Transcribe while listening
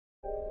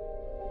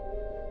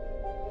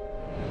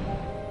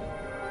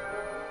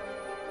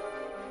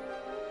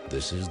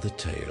This is the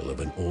tale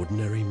of an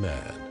ordinary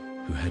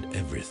man who had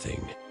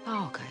everything.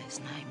 Barker, his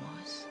name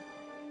was.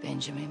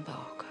 Benjamin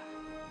Barker.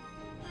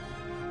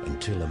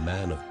 Until a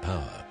man of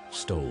power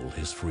stole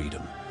his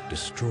freedom,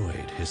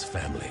 destroyed his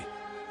family,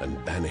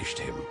 and banished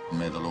him.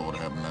 May the Lord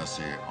have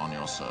mercy on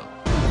your soul.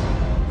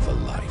 For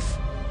life.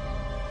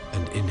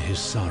 And in his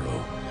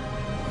sorrow,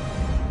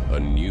 a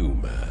new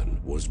man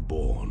was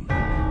born.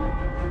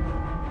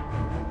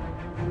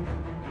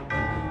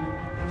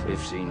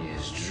 15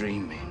 years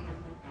dreaming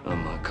I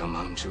might come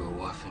home to a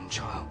wife and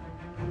child.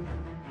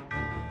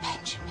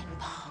 Benjamin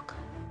Barker.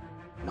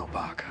 Not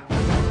Barker.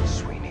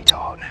 Sweeney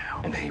Todd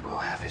now. And he will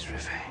have his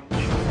revenge.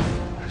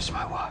 Where's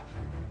my wife?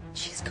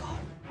 She's gone.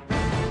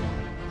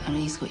 And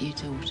he's got your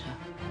daughter.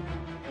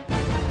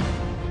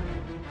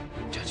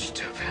 Judge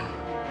Turpin.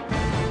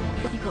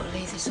 You've got to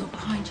leave this all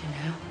behind you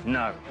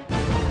now.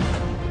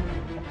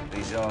 No.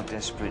 These are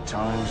desperate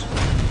times.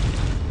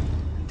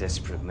 And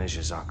desperate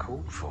measures are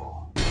called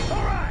for.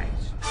 All right!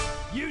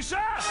 You,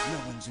 sir? No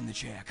one's in the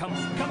chair. Come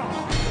on, come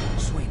on.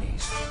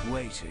 Sweeney's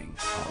waiting.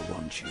 I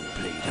want you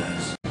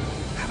bleeders.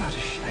 How about a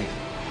shave?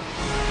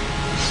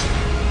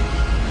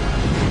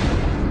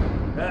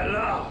 At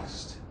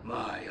last,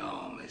 my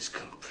arm is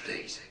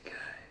complete again.